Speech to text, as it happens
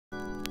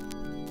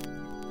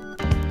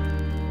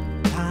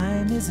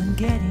time isn't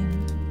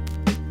getting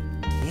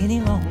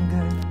any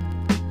longer.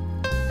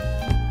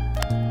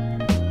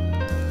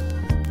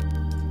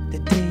 The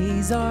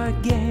days are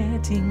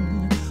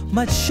getting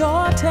much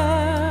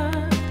shorter,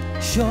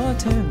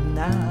 shorter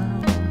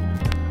now.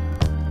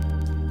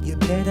 You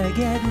better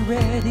get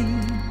ready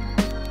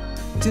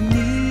to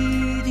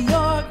meet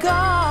your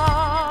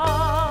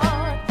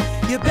God.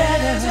 You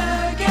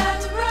better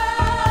get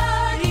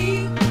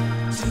ready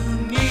to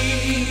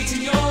meet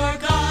your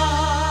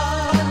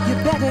God. You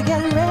better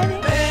get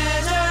ready.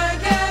 Better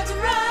get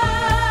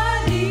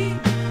ready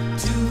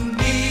to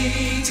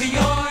meet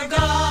your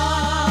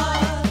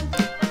God.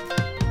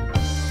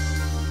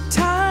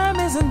 Time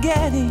isn't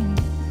getting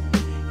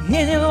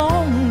any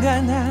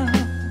longer now.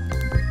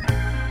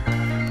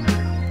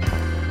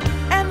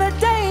 And the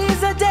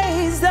days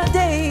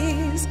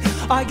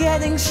are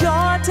getting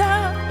shorter,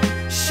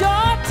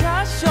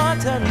 shorter,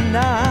 shorter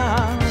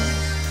now.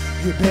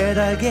 You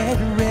better get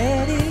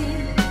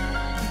ready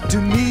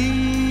to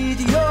meet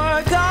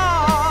your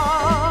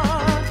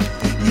God.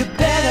 You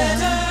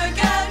better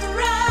get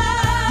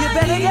ready. You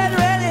better get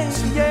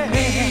ready. Yeah.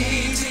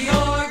 Meet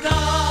your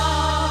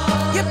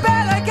God. You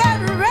better get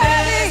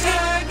ready.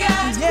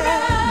 Better get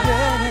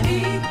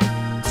ready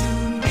to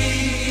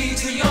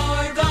meet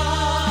your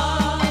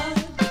God.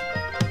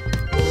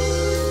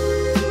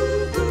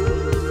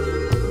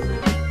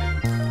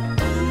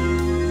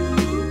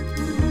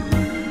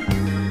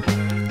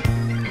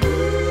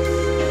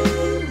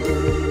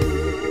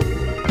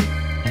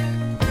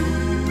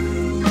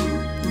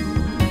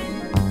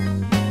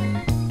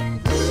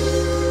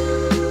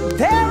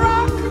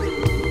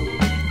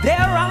 Their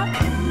rock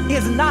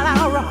is not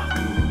our rock.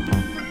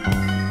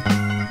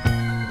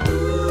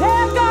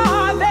 Their God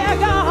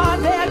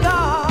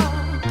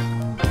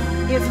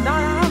is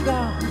not our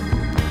God.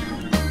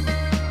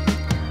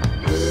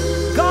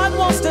 God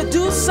wants to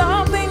do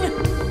something.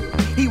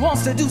 He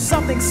wants to do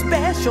something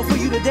special for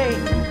you today.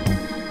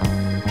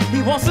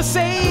 He wants to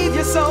save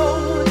your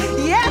soul.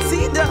 Yes,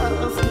 he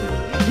does.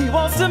 He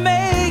wants to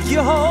make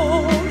you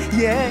whole.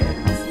 Yes.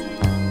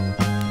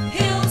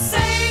 He'll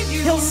save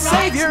you. He'll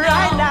save you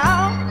right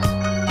now.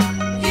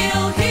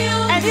 He'll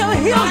heal And he'll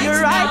heal you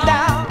right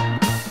now.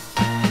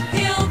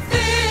 He'll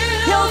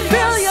He'll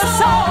fill your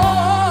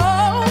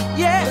soul.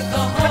 Yeah.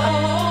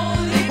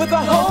 With the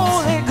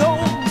Holy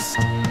Ghost.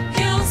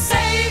 He'll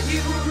save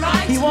you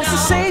right now. He wants to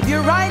save you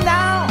right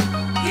now.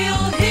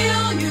 He'll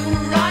heal you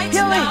right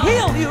He'll now.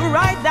 heal you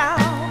right now.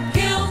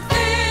 He'll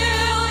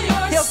fill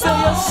your He'll soul.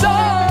 fill your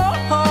soul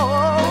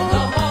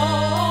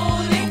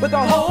With the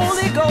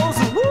Holy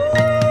Ghost. Woo!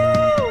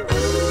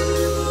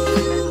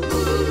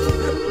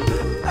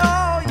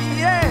 Oh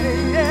yeah,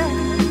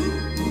 yeah.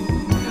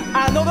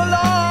 I know the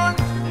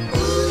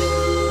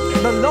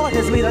Lord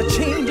has made a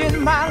change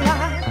in my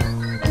life.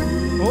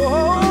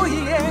 Oh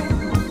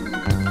yeah.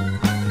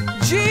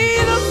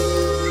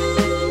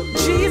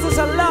 Jesus,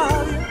 I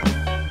love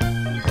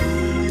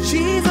you.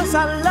 Jesus,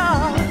 I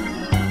love you.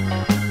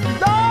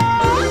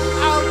 Lord,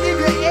 I'll give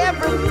you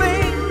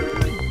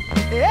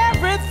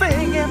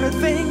everything,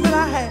 everything that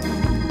I have.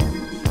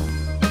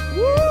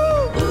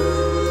 Woo!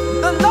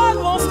 The Lord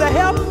wants to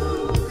help,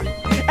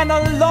 and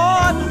the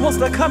Lord wants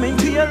to come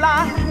into your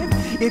life.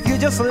 If you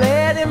just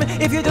let him,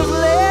 if you just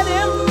let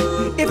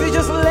him, if you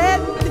just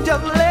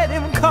let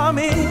him come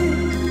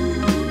in.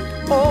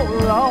 Oh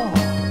Lord.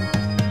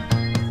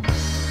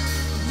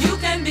 You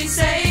can be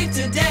saved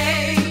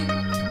today.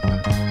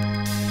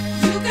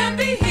 You can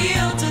be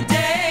healed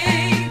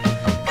today.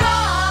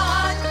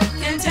 God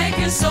can take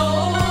your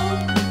soul.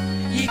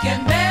 He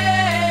can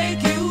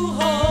make you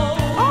whole.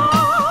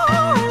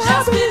 Oh,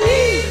 Just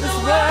believe the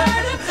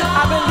word of God.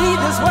 I believe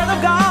this word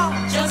of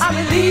God. Just I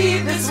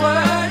believe this word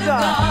of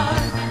God.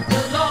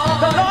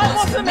 The Lord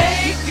wants to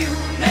make you,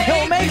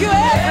 He'll make you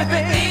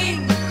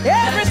everything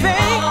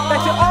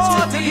that you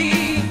ought to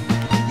be.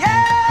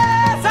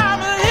 Yes,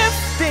 I'm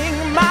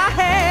lifting my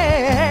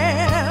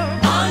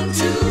hand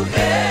unto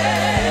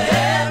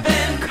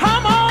heaven.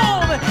 Come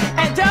on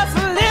and just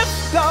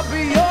lift up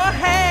your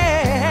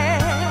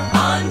hand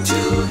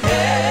Unto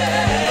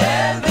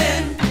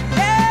heaven.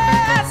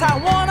 Yes,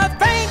 I want to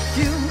thank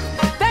you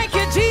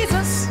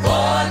Jesus,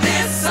 For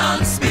this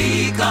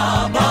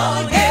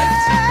unspeakable gift.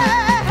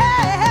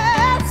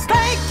 yes,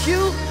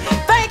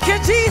 thank you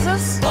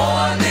Jesus.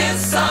 For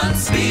this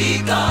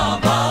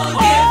unspeakable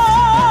gift.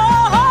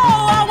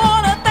 Oh, I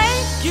want to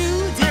thank you,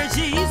 dear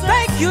Jesus.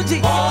 Thank you,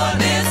 Jesus. For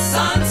this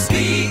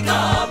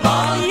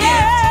unspeakable gift.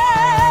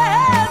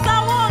 Yes, I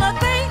want to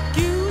thank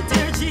you,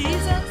 dear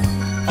Jesus.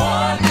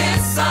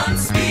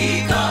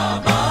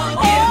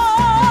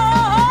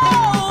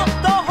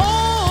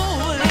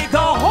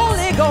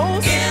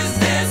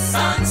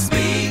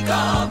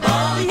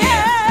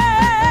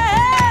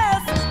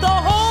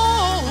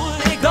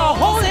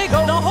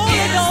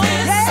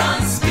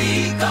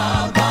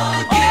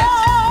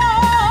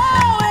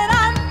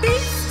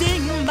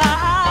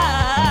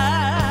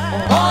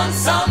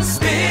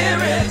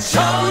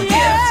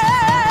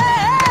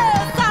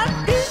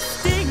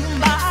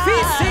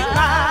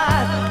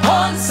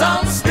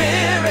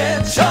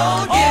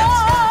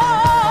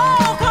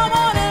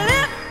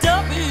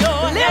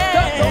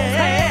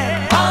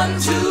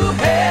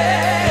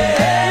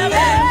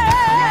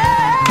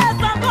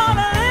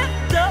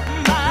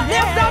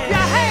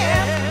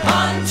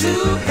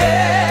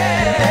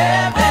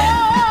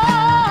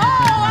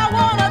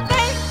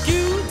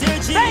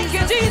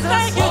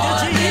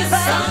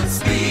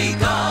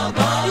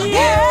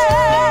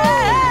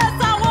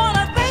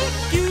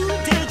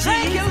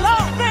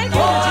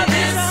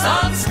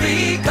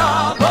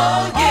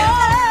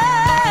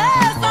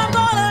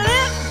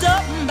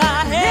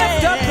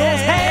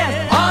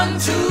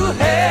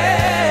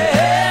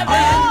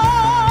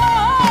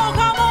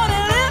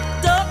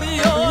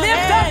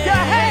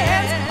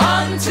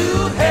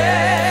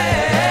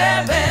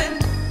 heaven.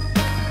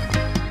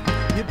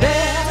 You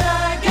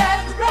better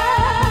Get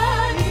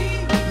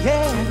ready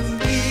yes. to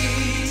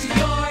meet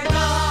your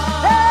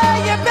God. Hey,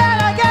 you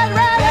better get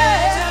ready.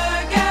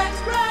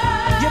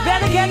 You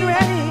better get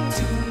ready.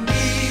 to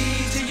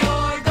meet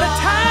your God. The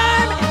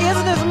time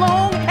isn't as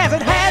long as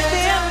it has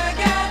been.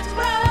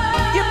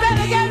 You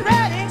better get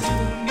ready.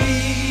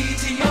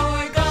 meet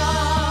your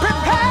God.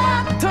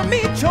 Prepare to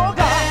meet your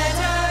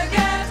God.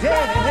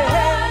 Get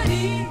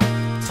ready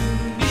to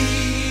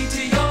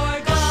meet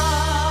your God.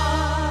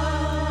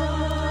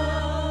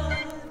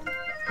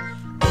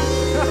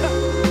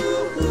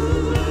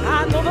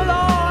 I know the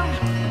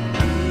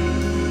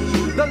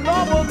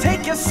Lord will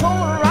take your soul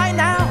right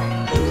now.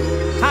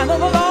 I know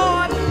the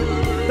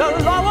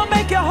Lord will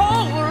make you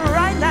whole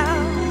right now.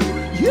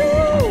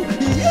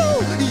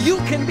 You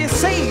can be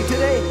saved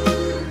today.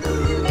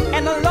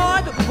 And the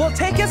Lord will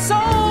take your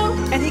soul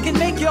and He can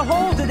make you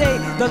whole today.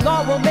 The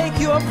Lord will make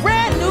you a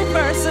brand new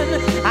person.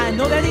 I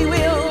know that He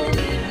will.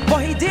 For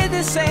He did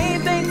the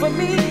same thing for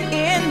me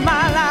in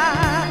my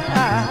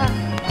life.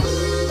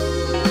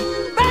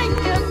 Thank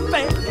you,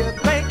 thank you,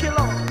 thank you,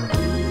 Lord.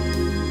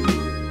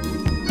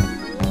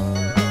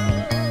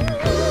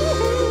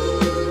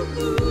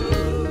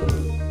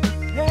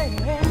 Hey,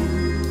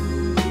 hey.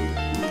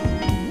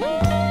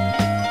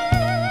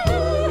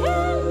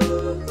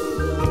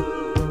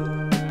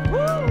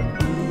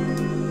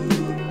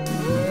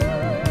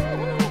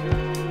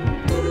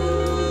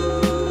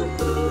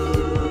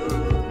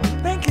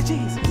 Thank you,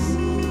 Jesus.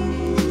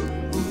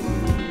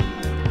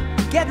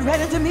 Get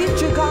ready to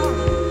meet your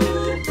God.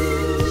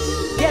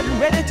 Get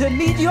ready to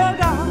meet your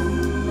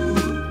God.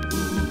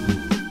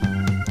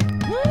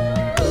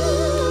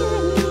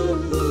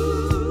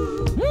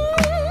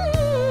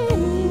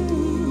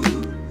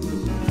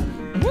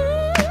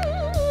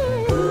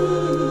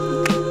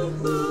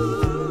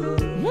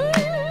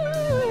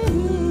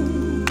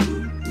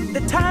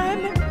 The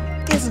time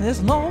isn't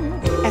as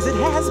long as it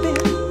has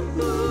been.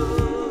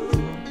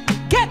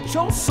 Get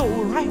your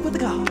soul right with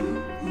God.